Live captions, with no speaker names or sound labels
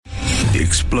The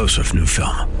explosive new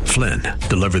film, Flynn,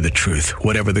 deliver the truth,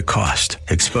 whatever the cost,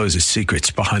 exposes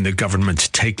secrets behind the government's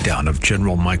takedown of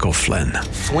General Michael Flynn.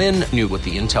 Flynn knew what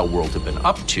the intel world had been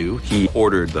up to. He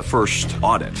ordered the first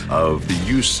audit of the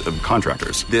use of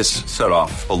contractors. This set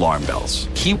off alarm bells.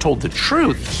 He told the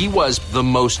truth. He was the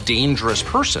most dangerous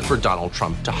person for Donald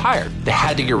Trump to hire. They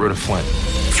had to get rid of Flynn.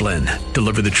 Flynn,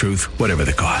 deliver the truth, whatever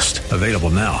the cost. Available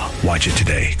now. Watch it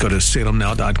today. Go to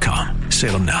salemnow.com.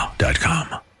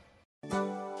 salemnow.com.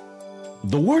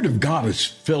 The Word of God is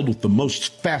filled with the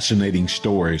most fascinating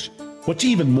stories. What's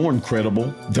even more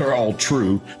incredible, they're all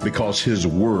true because His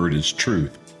Word is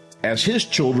truth. As His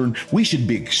children, we should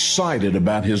be excited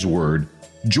about His Word.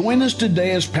 Join us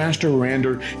today as Pastor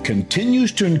Rander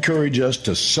continues to encourage us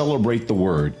to celebrate the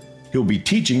Word. He'll be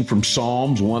teaching from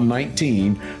Psalms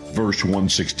 119, verse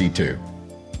 162.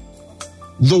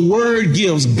 The Word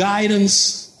gives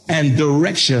guidance and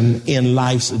direction in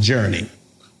life's journey.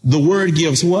 The Word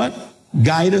gives what?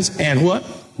 Guidance and what?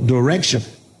 Direction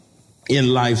in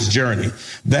life's journey.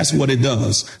 That's what it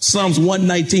does. Psalms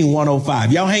 119,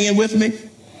 105. Y'all hanging with me?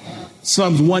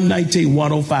 Psalms 119,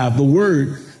 105. The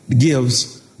Word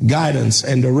gives guidance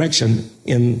and direction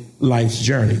in life's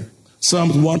journey.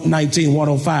 Psalms 119,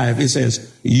 105. It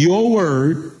says, your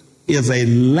word is a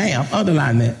lamp,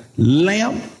 underline that,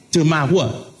 lamp to my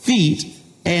what? Feet,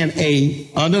 and a,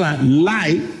 underline,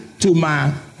 light to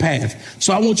my path.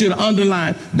 So I want you to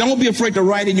underline, don't be afraid to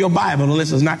write in your Bible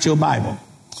unless it's not your Bible.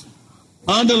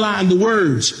 Underline the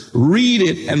words, read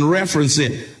it and reference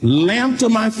it. Lamp to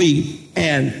my feet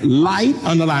and light,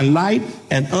 underline light,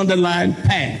 and underline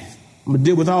path. I'm going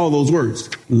to deal with all those words.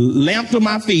 Lamp to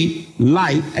my feet,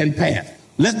 light, and path.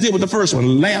 Let's deal with the first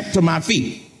one, lamp to my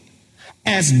feet.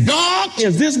 As dark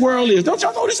as this world is, don't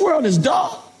y'all know this world is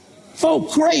dark? Folk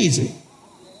crazy.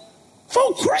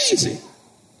 Folk crazy.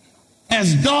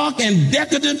 As dark and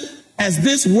decadent as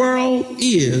this world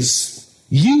is,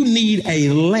 you need a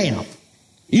lamp.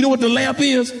 You know what the lamp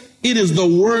is? It is the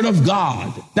Word of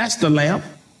God. That's the lamp.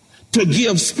 To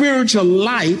give spiritual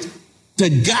light, to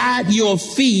guide your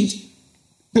feet,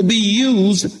 to be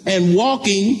used and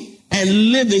walking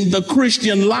and living the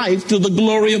Christian life to the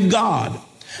glory of God.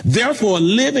 Therefore,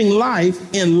 living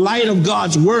life in light of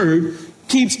God's Word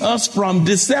keeps us from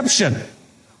deception.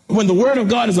 When the Word of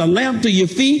God is a lamp to your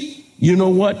feet, you know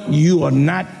what? You are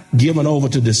not given over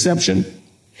to deception.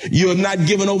 You're not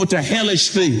given over to hellish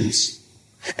things.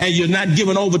 And you're not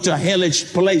given over to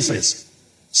hellish places.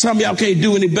 Some of y'all can't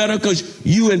do any better because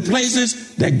you in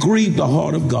places that grieve the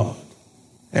heart of God.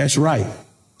 That's right.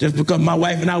 Just because my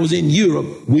wife and I was in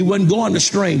Europe, we wasn't going to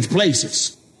strange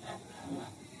places.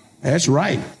 That's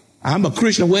right. I'm a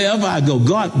Christian wherever I go.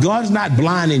 God's not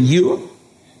blind in Europe.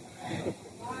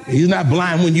 He's not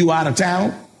blind when you out of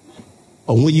town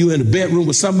or when you in a bedroom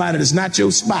with somebody that's not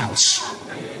your spouse.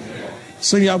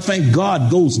 Some of y'all think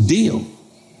God goes dim.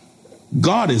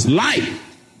 God is light.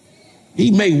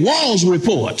 He made walls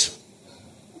report.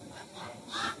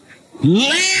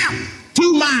 Lamp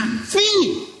to my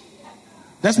feet.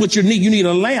 That's what you need. You need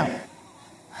a lamp.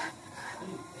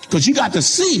 Because you got to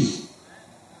see.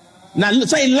 Now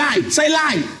say light. Say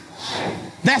light.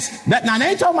 Now they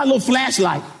ain't talking about a little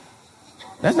flashlight.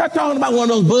 That's not talking about one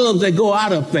of those bulbs that go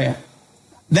out up there.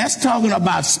 That's talking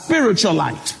about spiritual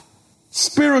light.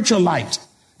 Spiritual light.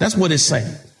 That's what it's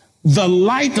saying. The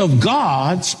light of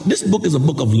God. This book is a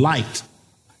book of light.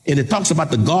 And it talks about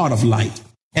the God of light.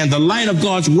 And the light of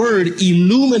God's word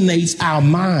illuminates our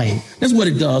mind. That's what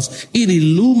it does. It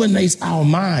illuminates our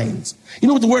minds. You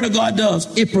know what the word of God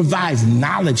does? It provides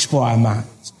knowledge for our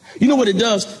minds. You know what it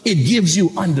does? It gives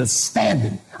you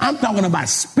understanding. I'm talking about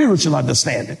spiritual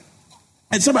understanding.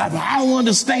 And somebody, I don't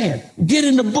understand. Get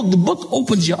in the book. The book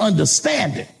opens your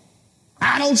understanding.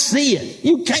 I don't see it.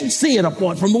 You can't see it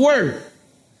apart from the word.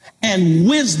 And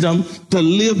wisdom to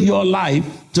live your life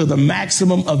to the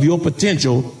maximum of your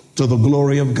potential to the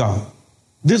glory of God.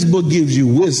 This book gives you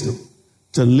wisdom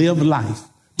to live life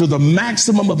to the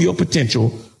maximum of your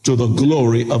potential to the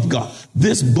glory of God.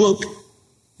 This book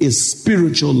is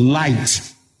spiritual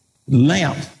light,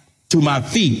 lamp to my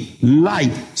feet,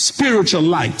 light, spiritual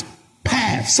light,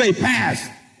 path, say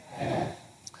path.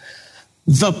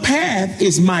 The path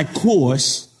is my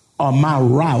course or my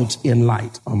route in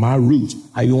light, or my route,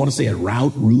 how you want to say it,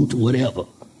 route, whatever,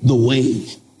 the way,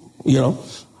 you know.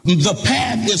 The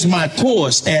path is my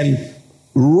course and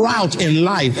route in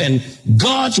life, and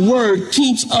God's word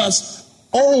keeps us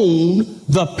on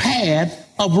the path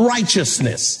of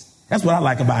righteousness. That's what I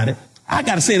like about it. I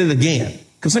got to say it again,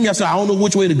 because some of y'all say, I don't know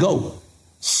which way to go.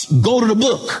 Go to the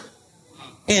book,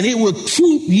 and it will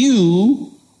keep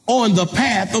you on the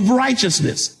path of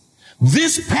righteousness.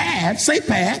 This path, say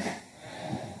path,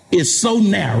 is so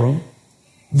narrow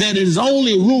that it is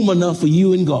only room enough for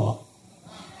you and God.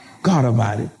 God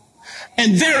Almighty.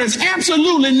 And there is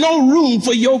absolutely no room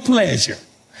for your pleasure.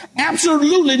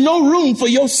 Absolutely no room for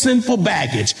your sinful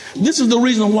baggage. This is the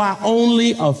reason why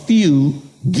only a few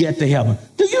get to heaven.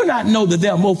 Do you not know that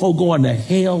there are more folk going to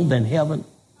hell than heaven?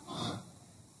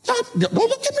 Don't look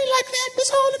at me like that.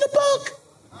 It's all in the book.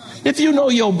 If you know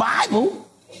your Bible,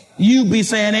 you be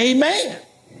saying amen.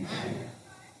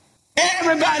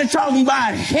 Everybody talking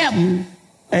about heaven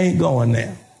ain't going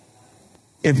there.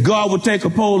 If God would take a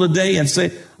poll today and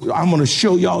say, I'm going to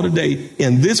show y'all today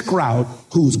in this crowd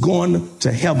who's going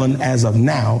to heaven as of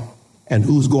now and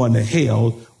who's going to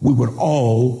hell, we would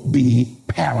all be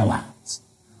paralyzed.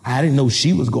 I didn't know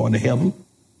she was going to heaven.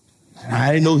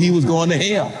 I didn't know he was going to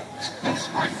hell.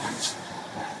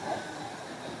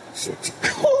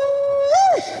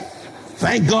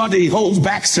 Thank God that he holds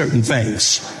back certain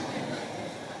things.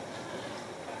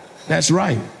 That's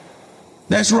right.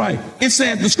 That's right. It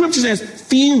says, the scripture says,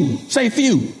 few. Say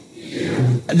few.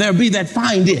 There be that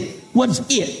find it. What's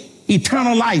it?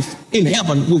 Eternal life in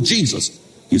heaven with Jesus.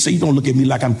 You say, you don't look at me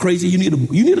like I'm crazy. You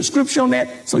need a scripture on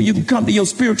that so you can come to your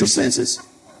spiritual senses.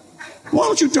 Why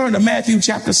don't you turn to Matthew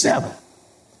chapter 7,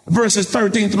 verses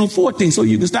 13 through 14, so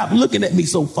you can stop looking at me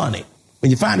so funny.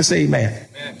 When you find it, say amen.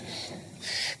 Amen.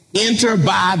 Enter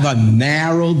by the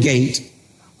narrow gate,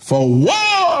 for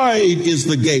wide is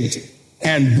the gate,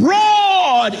 and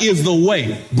broad is the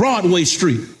way, Broadway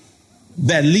Street,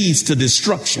 that leads to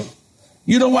destruction.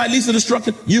 You know why it leads to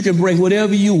destruction? You can bring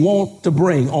whatever you want to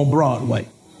bring on Broadway.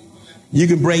 You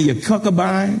can bring your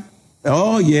cuckabine.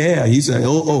 Oh, yeah. He said,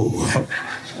 oh.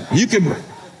 You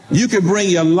can bring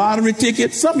your lottery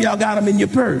ticket. Some of y'all got them in your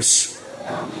purse.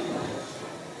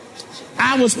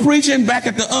 I was preaching back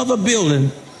at the other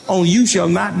building on You Shall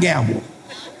Not Gamble.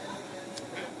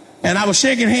 And I was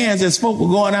shaking hands as folk were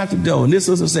going out the door. And this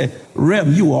sister said,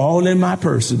 Reverend, you were all in my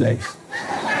purse today.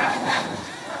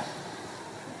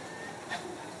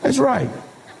 That's right.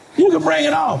 You can bring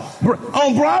it off.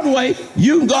 On Broadway,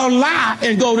 you can go lie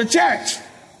and go to church.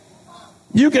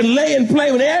 You can lay and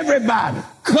play with everybody.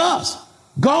 Cuss.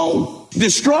 Go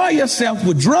destroy yourself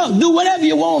with drugs. Do whatever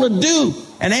you want to do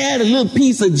and add a little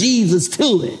piece of Jesus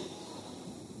to it.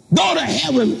 Go to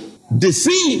heaven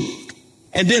deceived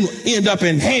and then end up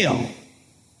in hell.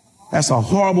 That's a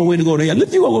horrible way to go to hell.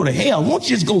 If you're going to go to hell, why don't you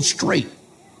just go straight?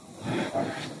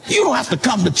 You don't have to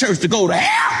come to church to go to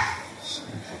hell.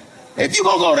 If you're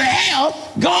going to go to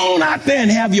hell, go on out there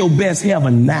and have your best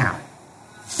heaven now.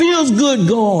 Feels good,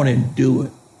 go on and do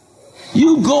it.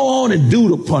 You go on and do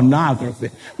the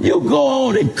pornography. You go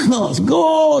on and cuss.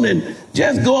 Go on and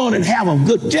just go on and have a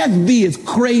good, just be as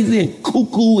crazy and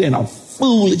cuckoo and a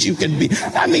fool as you can be.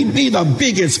 I mean, be the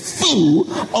biggest fool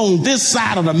on this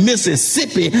side of the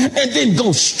Mississippi and then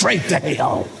go straight to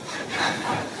hell.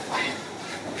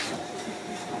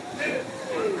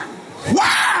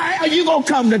 Why are you going to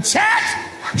come to church,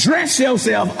 dress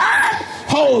yourself up,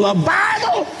 hold a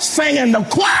Bible, sing in the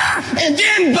choir, and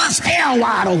then bust hell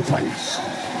wide open?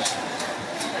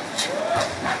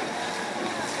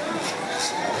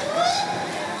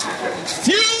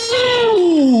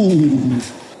 Phew!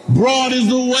 Broad is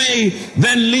the way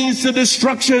that leads to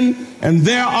destruction, and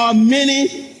there are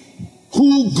many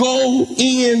who go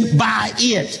in by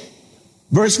it.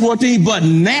 Verse 14, but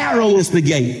narrow is the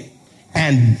gate,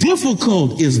 and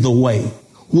difficult is the way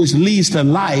which leads to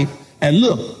life. And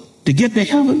look, to get to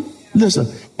heaven, listen,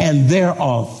 and there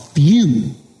are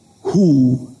few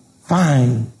who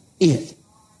find it.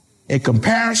 In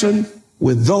comparison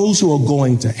with those who are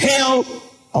going to hell,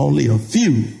 only a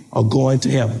few are going to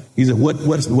heaven. He said,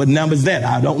 what number is that?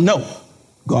 I don't know.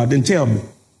 God didn't tell me.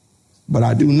 But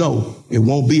I do know it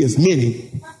won't be as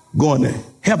many going to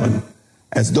heaven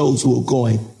as those who are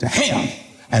going to hell.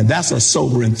 And that's a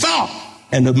sobering thought.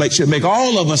 And to make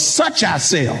all of us such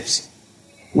ourselves.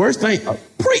 Worst thing,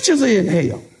 preachers are in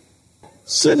hell.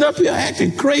 Sitting up here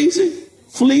acting crazy,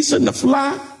 fleecing the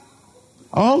flock,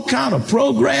 all kind of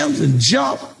programs and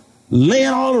junk, laying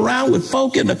all around with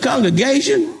folk in the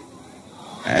congregation.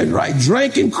 That's right,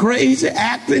 drinking crazy,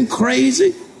 acting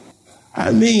crazy.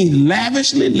 I mean,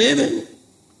 lavishly living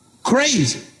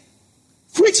crazy.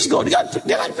 Preachers going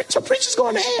some preachers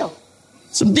going to hell.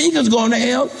 Some deacons going to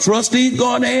hell. Trustees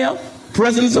going to hell.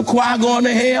 Presidents of choir going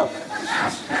to hell.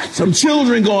 Some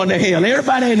children going to hell.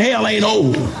 Everybody in hell ain't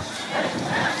old.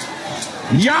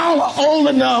 Y'all are old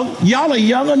enough. Y'all are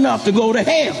young enough to go to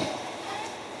hell.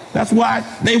 That's why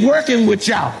they working with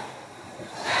y'all.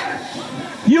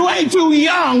 You ain't too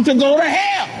young to go to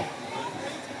hell.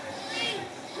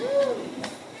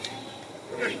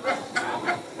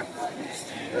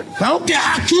 I don't care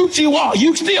how cute you are,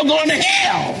 you still going to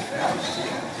hell.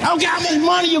 I don't care how much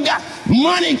money you got.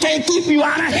 Money can't keep you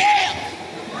out of hell.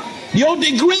 Your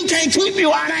degree can't keep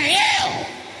you out of hell.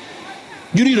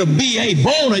 You need a BA,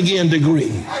 born again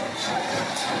degree.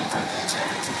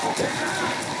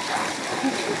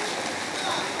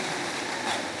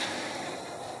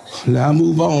 Now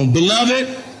move on.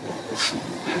 Beloved,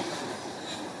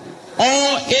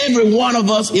 every one of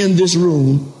us in this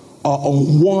room are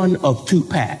on one of two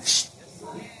paths.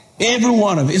 Every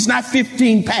one of it. It's not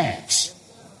 15 paths.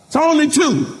 It's only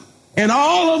two. And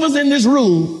all of us in this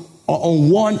room are on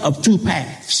one of two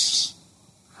paths.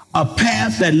 A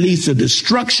path that leads to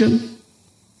destruction,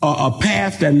 or a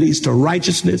path that leads to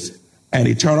righteousness and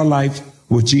eternal life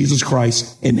with Jesus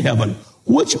Christ in heaven.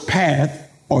 Which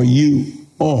path are you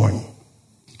on?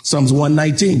 Psalms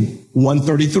 119,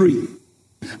 133.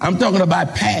 I'm talking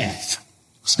about path,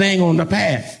 staying on the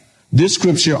path. This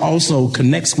scripture also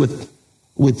connects with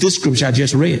this scripture I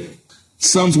just read.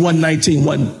 Psalms 119,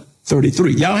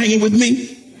 133. Y'all hanging with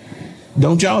me?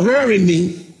 Don't y'all hurry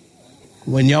me.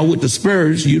 When y'all with the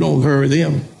Spurs, you don't hurry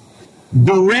them.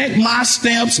 Direct my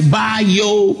steps by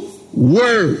your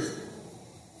word,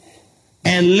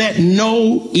 and let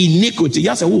no iniquity.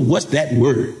 Y'all say, oh, what's that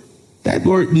word? That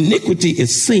word iniquity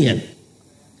is sin.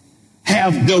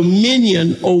 Have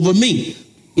dominion over me.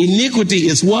 Iniquity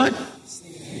is what?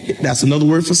 That's another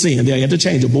word for sin. They're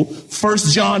interchangeable. 1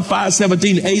 John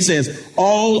 5:17a says,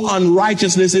 all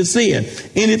unrighteousness is sin.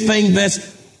 Anything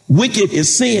that's wicked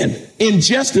is sin.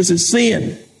 Injustice is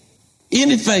sin.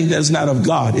 Anything that's not of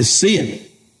God is sin.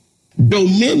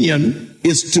 Dominion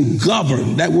is to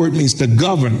govern. That word means to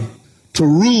govern, to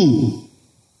rule.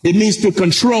 It means to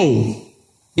control.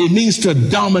 It means to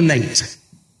dominate.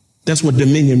 That's what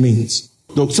dominion means.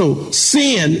 So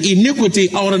sin, iniquity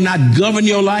ought to not govern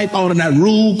your life, ought to not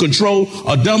rule, control,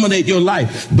 or dominate your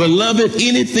life. Beloved,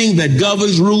 anything that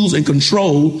governs, rules, and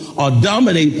control or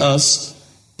dominate us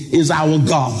is our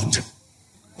God.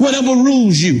 Whatever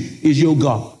rules you is your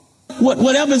God.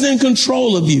 Whatever's in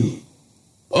control of you,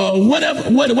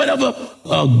 whatever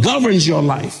governs your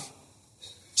life,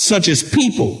 such as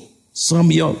people. Some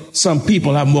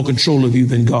people have more control of you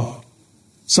than God.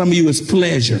 Some of you is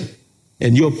pleasure,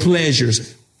 and your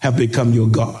pleasures have become your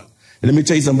God. And let me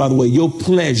tell you something, by the way, your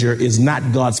pleasure is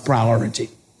not God's priority.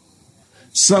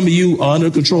 Some of you are under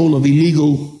control of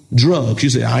illegal drugs. You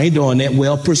say, I ain't doing that.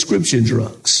 Well, prescription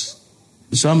drugs.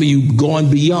 Some of you going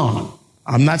beyond.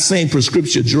 I'm not saying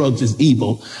prescription drugs is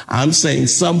evil. I'm saying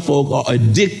some folk are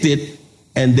addicted,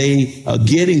 and they are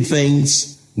getting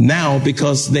things now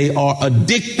because they are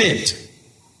addicted.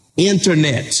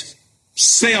 Internet,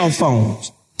 cell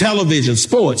phones, television,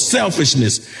 sports,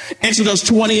 selfishness. Exodus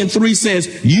 20:3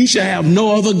 says, you shall have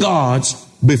no other gods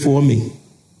before me.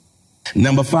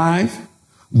 Number 5,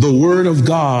 the word of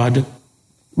God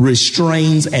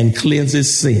restrains and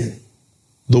cleanses sin.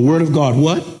 The word of God,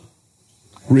 what?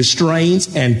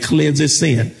 Restrains and cleanses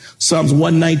sin. Psalms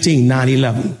 119,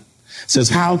 9-11 says,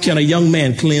 how can a young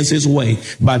man cleanse his way?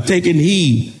 By taking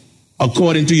heed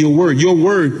according to your word. Your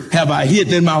word have I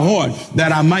hidden in my heart,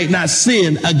 that I might not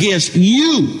sin against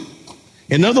you.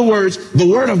 In other words, the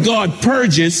word of God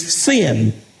purges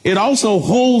sin. It also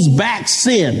holds back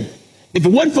sin. If it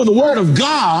wasn't for the word of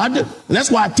God, and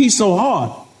that's why I teach so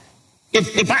hard.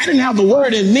 If I didn't have the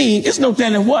word in me, it's no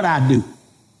telling what I do.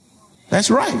 That's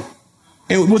right.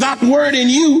 And without the word in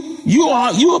you, you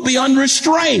will be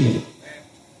unrestrained.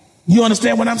 You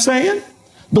understand what I'm saying?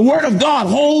 The word of God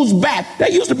holds back.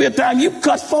 There used to be a time you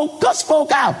cuss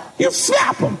folk out. You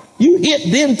slap them. You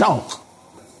hit, then talk.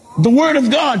 The word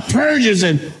of God purges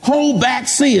and hold back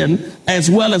sin as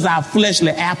well as our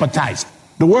fleshly appetites.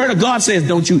 The word of God says,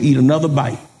 don't you eat another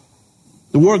bite.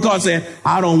 The word of God says,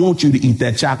 I don't want you to eat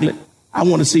that chocolate. I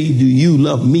want to see, do you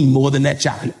love me more than that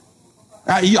chocolate?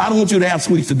 I don't want you to have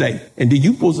sweets today. And do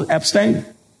you supposed to abstain?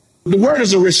 The word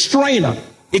is a restrainer.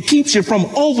 It keeps you from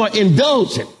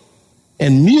overindulging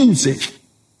in music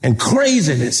and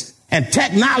craziness and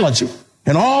technology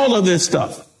and all of this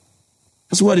stuff.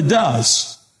 That's what it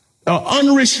does.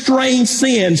 Unrestrained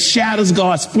sin shatters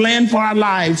God's plan for our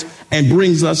lives and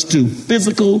brings us to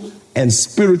physical and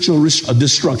spiritual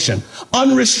destruction.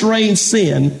 Unrestrained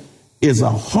sin is a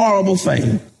horrible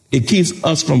thing. It keeps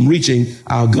us from reaching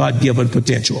our God-given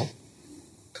potential.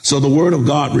 So the word of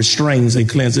God restrains and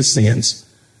cleanses sins.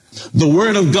 The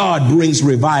word of God brings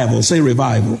revival. Say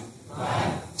revival.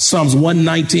 Psalms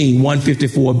 119,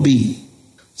 154b.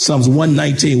 Psalms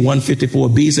 119,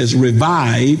 154b says,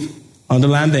 revive,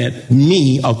 underline that,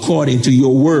 me according to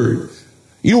your word.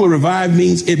 You know what revive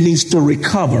means? It means to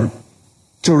recover.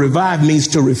 To revive means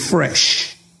to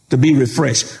refresh. to be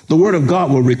refreshed. The word of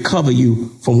God will recover you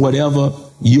from whatever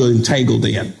you're entangled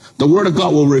in. The word of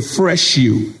God will refresh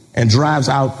you and drives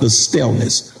out the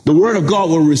stillness. The word of God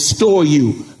will restore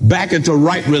you back into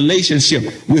right relationship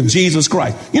with Jesus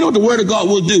Christ. You know what the word of God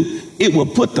will do? It will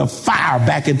put the fire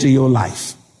back into your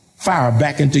life. Fire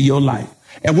back into your life.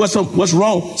 And what's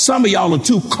wrong? Some of y'all are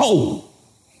too cold.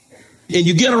 And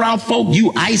you get around folk,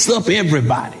 you ice up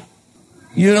everybody.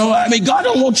 You know, I mean, God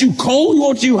don't want you cold, he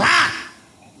wants you hot.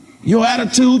 Your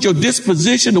attitude, your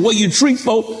disposition, the way you treat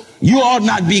folk, you ought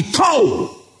not be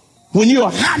cold. When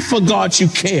you're hot for God, you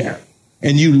care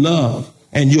and you love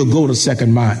and you'll go the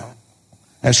second mile.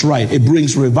 That's right. It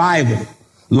brings revival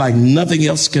like nothing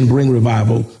else can bring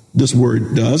revival. This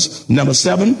word does. Number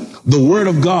 7, the word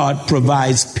of God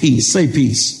provides peace. Say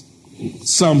peace.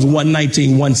 Psalms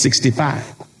 119,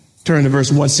 165. Turn to verse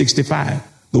 165.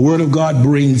 The word of God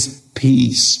brings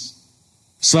peace.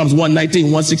 Psalms 119,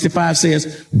 165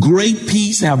 says, great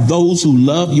peace have those who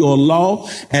love your law,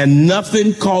 and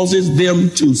nothing causes them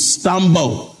to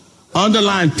stumble.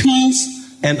 Underline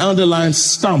peace and underline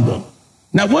stumble.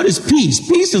 Now, what is peace?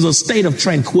 Peace is a state of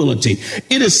tranquility.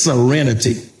 It is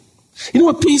serenity. You know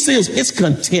what peace is? It's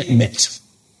contentment.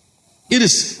 It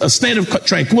is a state of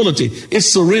tranquility. It's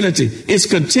serenity. It's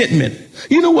contentment.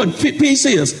 You know what peace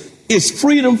is? It's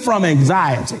freedom from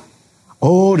anxiety.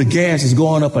 Oh, the gas is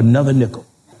going up another nickel.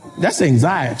 That's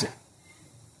anxiety.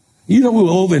 You know, we were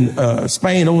over in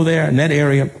Spain over there in that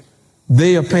area.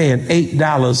 They are paying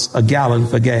 $8 a gallon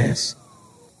for gas.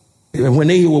 And when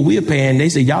they hear what we're paying, they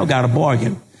say, y'all got a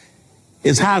bargain.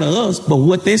 It's high to us, but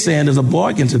what they're saying is a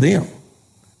bargain to them.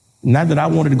 Not that I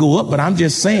wanted to go up, but I'm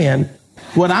just saying,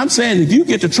 what I'm saying, if you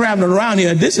get to traveling around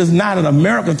here, this is not an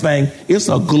American thing. It's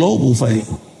a global thing.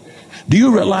 Do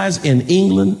you realize in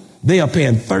England, they are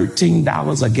paying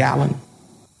 $13 a gallon?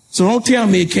 So don't tell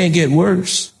me it can't get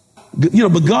worse. You know,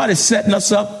 but God is setting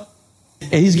us up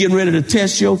and he's getting ready to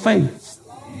test your faith.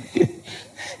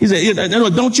 He said,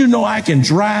 don't you know I can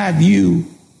drive you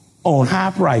on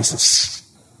high prices?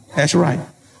 That's right.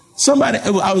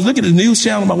 I was looking at the news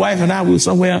channel, my wife and I, we were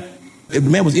somewhere. The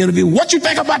man was interviewed. What you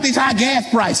think about these high gas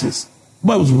prices?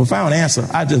 Boy, it was a profound answer.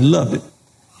 I just loved it.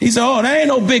 He said, oh, that ain't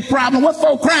no big problem. What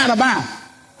folk crying about?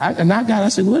 I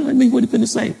said, what do you mean? What are you finna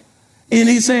say? And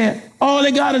he said, all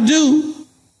they got to do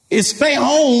is stay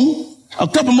home a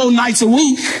couple more nights a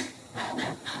week.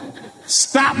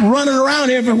 Stop running around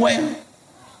everywhere.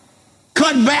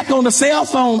 Cut back on the cell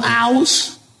phone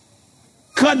hours.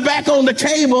 Cut back on the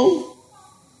cable.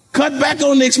 Cut back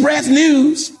on the Express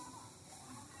News.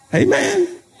 Amen.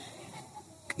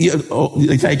 Yeah,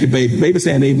 thank you, baby. Baby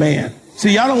saying amen.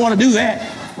 See, y'all don't want to do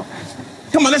that.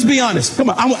 Come on, let's be honest. Come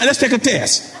on, let's take a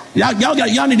test.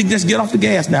 Y'all need to just get off the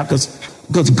gas now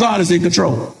because God is in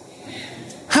control.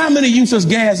 How many of you, since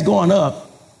gas going up,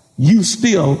 you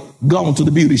still gone to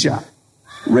the beauty shop?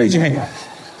 Raise your hand.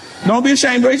 Don't be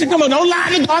ashamed. Raise it. Come on, don't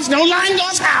lie in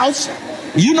God's house.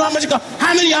 You know how much it costs.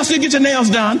 How many of y'all still get your nails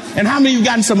done? And how many of you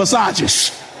gotten some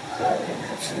massages?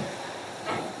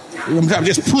 I'm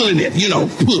just pulling it,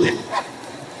 pull it.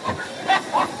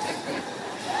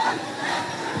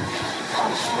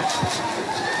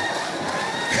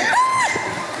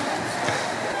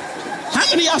 How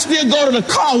many of y'all still go to the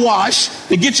car wash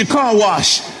to get your car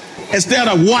washed instead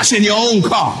of washing your own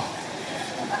car?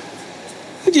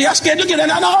 Y'all scared? Look at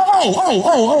that.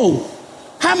 Oh.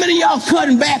 How many of y'all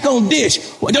cutting back on dish?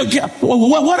 What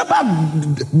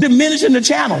about diminishing the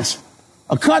channels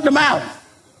or cutting them out?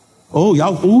 Oh,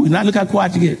 y'all, now look how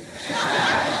quiet you get.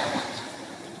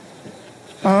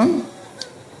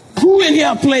 Who in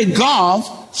here played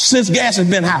golf since gas has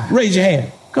been high? Raise your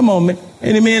hand. Come on, man.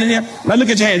 Any man in here? Now look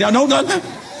at your hand. Y'all don't.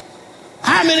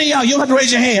 How many of y'all, you don't have to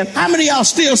raise your hand. How many of y'all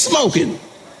still smoking?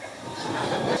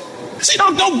 See,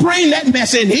 don't bring that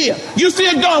mess in here. You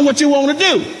still doing what you want to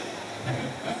do.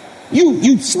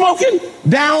 You smoking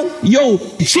down your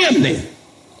chimney.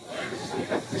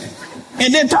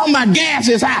 And then talking about gas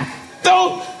is high.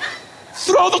 Throw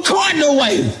the carton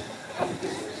away.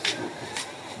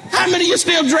 How many of you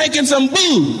still drinking some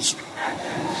booze?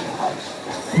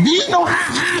 Do you know how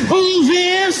high booze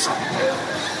is?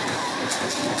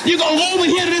 You're going to go over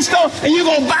here to this store and you're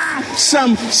going to buy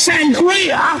some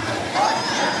sangria.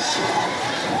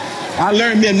 I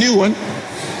learned me a new one.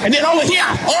 And then over here,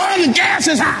 all the gas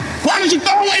is high. Why don't you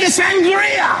throw away the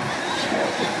sangria?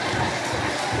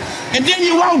 And then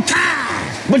you won't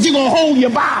tie, but you're going to hold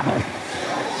your Bible.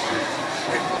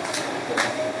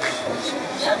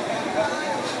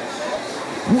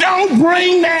 Don't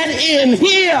bring that in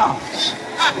here.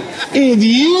 If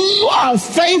you are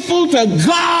faithful to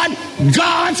God,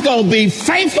 God's going to be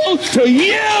faithful to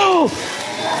you.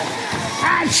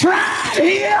 I tried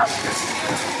him.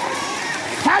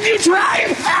 Have you tried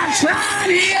him? I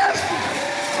tried him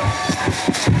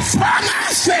for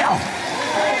myself.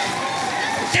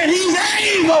 And he's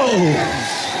able.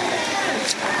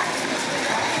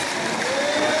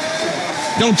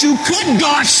 Don't you cut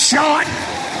God short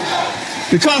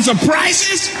because of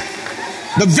prices.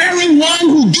 The very one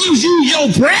who gives you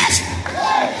your breath,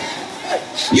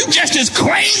 you just as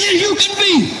crazy as you can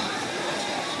be.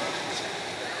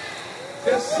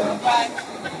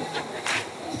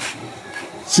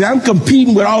 See, I'm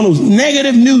competing with all those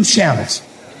negative news channels.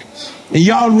 And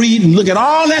y'all read and look at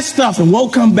all that stuff and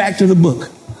won't come back to the book.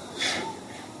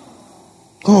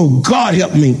 Oh, God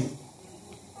help me.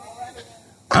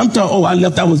 I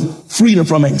was freedom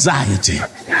from anxiety.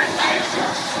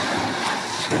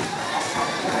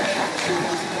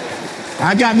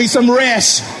 I got me some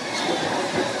rest.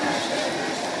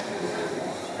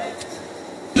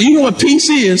 You know what peace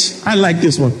is? I like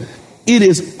this one. It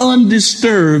is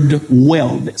undisturbed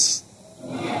wellness.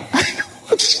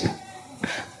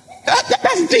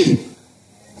 That's deep.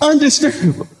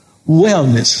 Undisturbed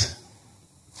wellness.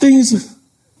 Things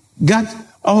got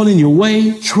all in your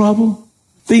way, trouble,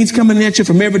 things coming at you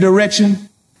from every direction,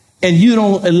 and you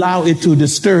don't allow it to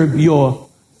disturb your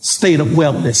state of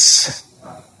wellness.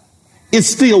 It's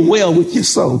still well with your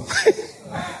soul.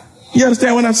 You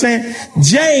understand what I'm saying?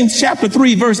 James chapter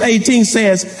 3 verse 18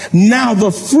 says, now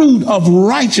the fruit of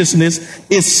righteousness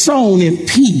is sown in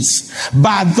peace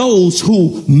by those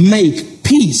who make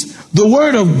peace. The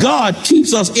word of God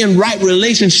keeps us in right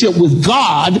relationship with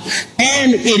God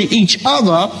and in each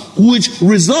other, which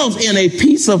results in a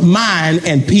peace of mind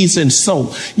and peace in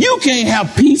soul. You can't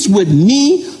have peace with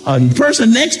me, a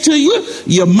person next to you,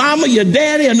 your mama, your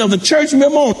daddy, another church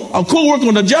member, a co-worker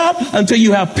on the job, until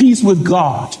you have peace with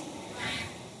God.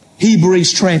 He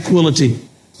brings tranquility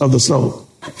of the soul.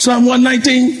 Psalm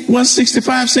 119,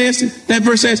 165 says, that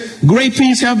verse says, great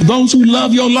peace have those who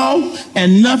love your law,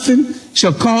 and nothing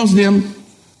shall cause them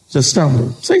to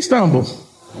stumble. Say stumble.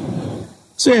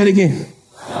 Say it again.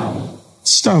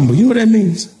 Stumble. You know what that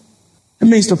means? It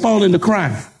means to fall into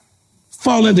crime,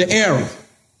 fall into error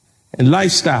and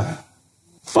lifestyle,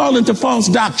 fall into false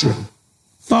doctrine,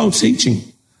 false teaching,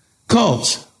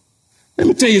 cults. Let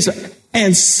me tell you something.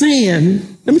 And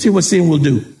sin, let me tell you what sin will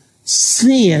do.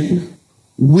 Sin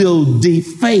will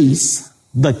deface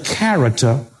the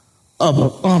character of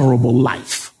an honorable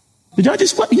life. Did y'all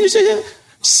just, what you say that?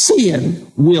 Sin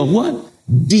will what?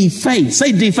 Deface.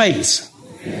 Say deface.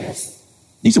 Yes.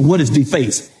 You said, what is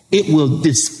deface? It will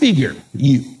disfigure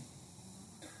you.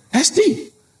 That's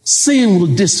deep. Sin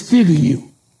will disfigure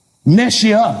you, mess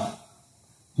you up,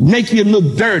 make you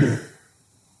look dirty,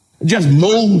 just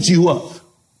mold you up.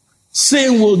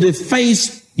 Sin will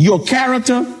deface your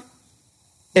character,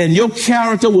 and your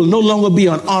character will no longer be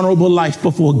an honorable life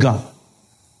before God.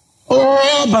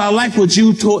 Oh, but I like what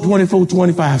Jude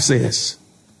 24:25 says.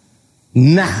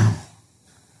 Now.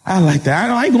 I like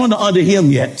that. I ain't going to under him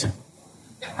yet.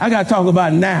 I got to talk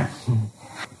about now.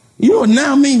 You know what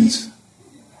now means?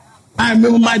 I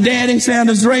remember my daddy,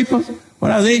 Sanders Draper,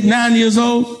 when I was 8, 9 years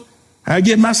old. I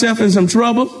get myself in some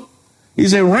trouble. He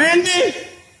said, Randy,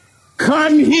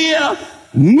 come here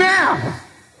now.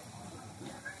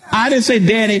 I didn't say,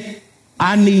 Daddy,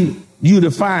 I need you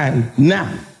to find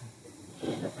now.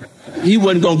 He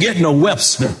wasn't going to get no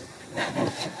Webster.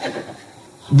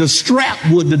 The strap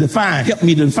would help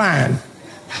me to define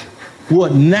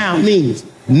what now means.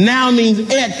 Now means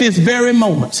at this very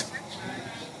moment.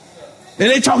 And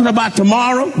they talking about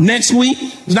tomorrow, next week.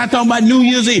 It's not talking about New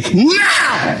Year's Eve.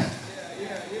 Now.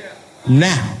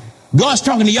 Now. God's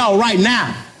talking to y'all right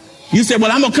now. You say,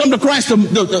 well, I'm going to come to Christ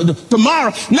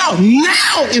tomorrow. No,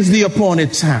 now is the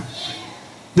appointed time.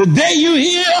 The day you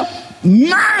hear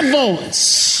my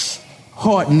voice,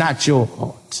 harden not your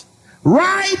heart.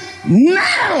 Right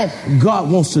now, God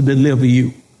wants to deliver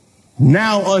you.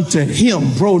 Now unto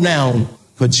him, pronoun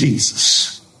for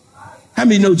Jesus. How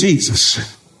many know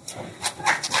Jesus?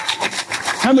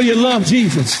 How many love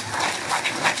Jesus?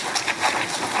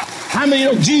 How many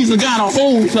know Jesus got a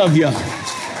hold of you?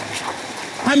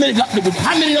 How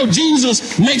many know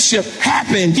Jesus makes you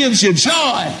happy and gives you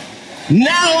joy?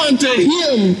 Now unto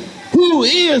him who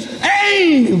is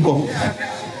able.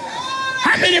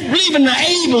 How many believe in the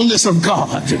ableness of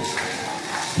God?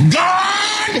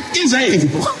 God is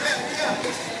able.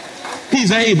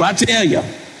 He's able, I tell you.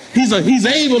 He's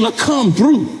able to come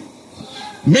through.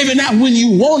 Maybe not when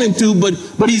you want him to,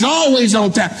 but he's always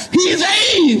on time. He is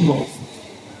able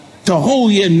to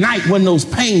hold you at night when those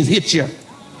pains hit you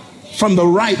from the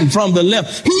right and from the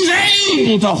left. He's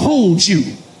able to hold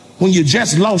you when you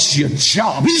just lost your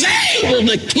job. He's able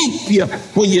to keep you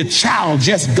when your child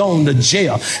just gone to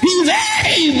jail. He's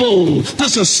able to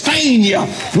sustain you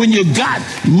when you got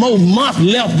more month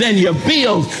left than your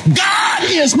bills. God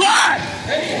is what?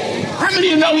 How many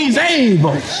of you know he's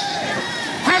able?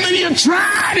 How many of you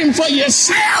tried him for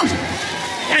yourself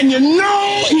and you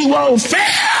know he won't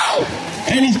fail?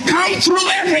 And he's come through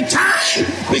every time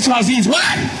because he's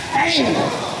what? Able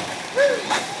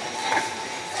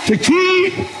to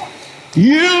keep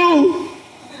you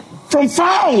from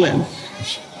falling.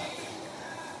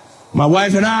 My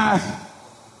wife and I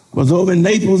was over in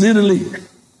Naples, Italy,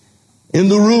 in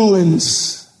the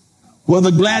ruins where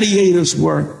the gladiators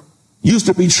used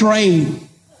to be trained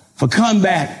for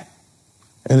combat.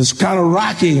 And it's kind of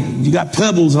rocky. You got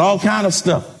pebbles and all kind of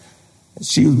stuff.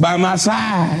 She was by my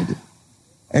side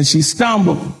and she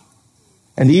stumbled.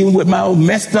 And even with my old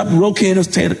messed up rotators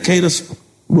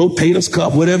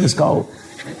cup, whatever it's called.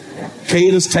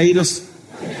 Taters.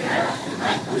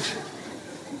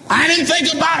 I didn't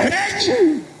think about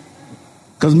hurting.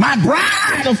 Because my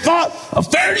bride of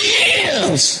 30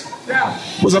 years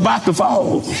was about to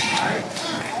fall.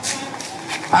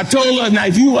 I told her, now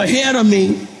if you were ahead of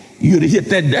me, you'd have hit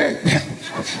that dirt.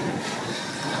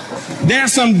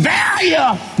 There's some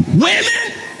value, women,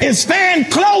 in staying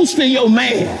close to your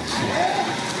man.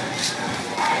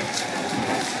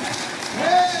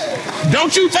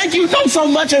 Don't you think you know so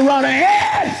much and run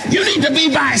ahead? You need to be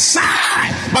by his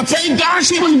side. But thank God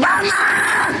she was by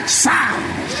my side.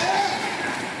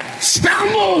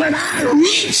 Stumbled and I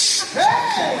reached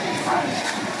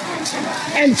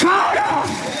and caught her.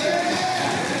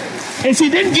 And she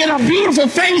didn't get her beautiful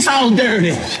face all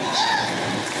dirty.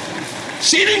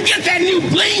 She didn't get that new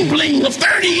bling bling of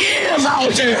 30 years all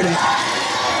dirty.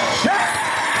 Hey!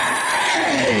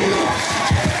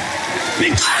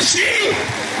 Because she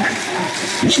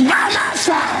was by my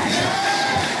side.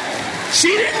 She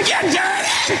didn't get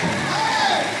dirty.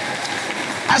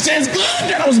 I said, it's good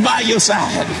that I was by your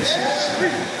side.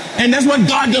 And that's what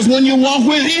God does when you walk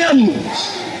with him.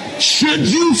 Should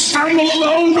you stumble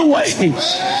along the way,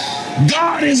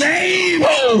 God is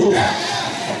able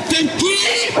to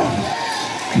keep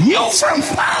you from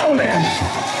falling.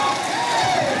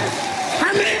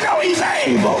 How many know he's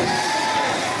able?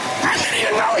 How many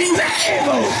know he's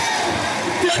able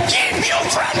to keep you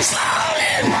from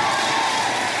falling?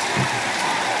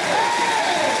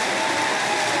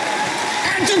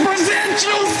 And to present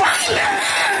you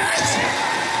faultless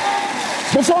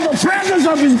before the presence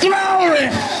of his glory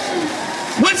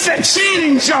with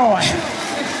exceeding joy.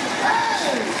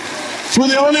 To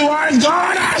the only wise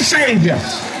God, our Savior,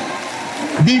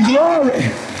 be glory,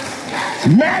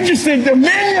 majesty,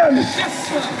 dominion,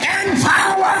 and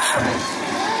power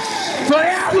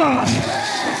forever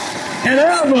and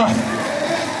ever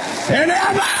and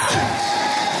ever.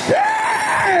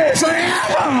 Hey,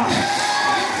 forever.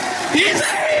 He's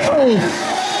able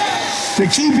to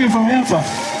keep you forever.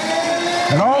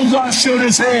 And all God should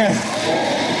his hand.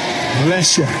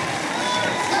 Bless you.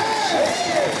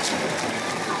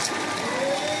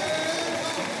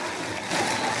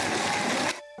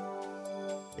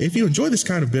 If you enjoy this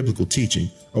kind of biblical teaching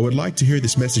or would like to hear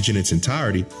this message in its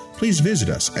entirety, please visit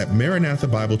us at Maranatha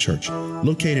Bible Church,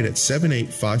 located at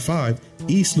 7855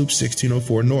 East Loop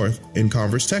 1604 North in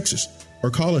Converse, Texas, or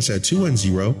call us at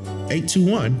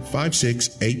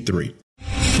 210-821-5683.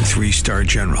 3-star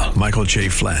General Michael J.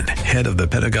 Flynn, head of the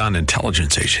Pentagon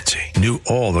Intelligence Agency, knew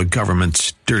all the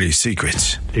government's dirty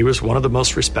secrets. He was one of the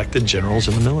most respected generals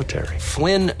in the military.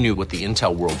 Flynn knew what the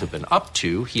intel world had been up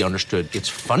to. He understood its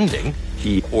funding.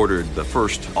 He ordered the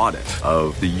first audit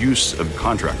of the use of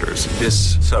contractors.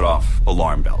 This set off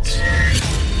alarm bells.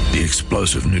 The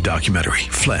explosive new documentary,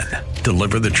 Flynn,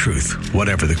 Deliver the Truth,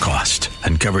 Whatever the Cost,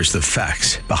 uncovers the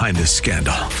facts behind this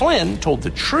scandal. Flynn told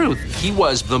the truth. He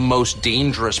was the most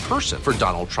dangerous person for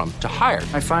Donald Trump to hire.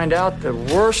 I find out the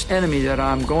worst enemy that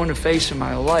I'm going to face in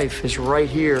my life is right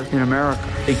here in America.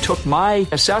 They took my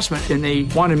assessment and they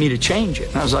wanted me to change it.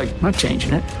 And I was like, I'm not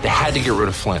changing it. They had to get rid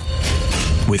of Flynn.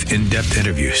 With in-depth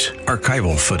interviews,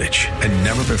 archival footage, and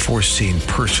never-before-seen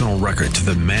personal records of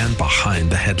the man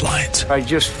behind the headlines. I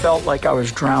just felt like I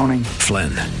was drowning. Flynn,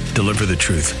 Deliver the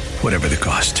Truth, Whatever the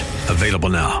Cost. Available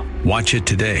now. Watch it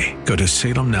today. Go to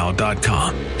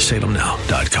salemnow.com.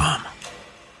 salemnow.com.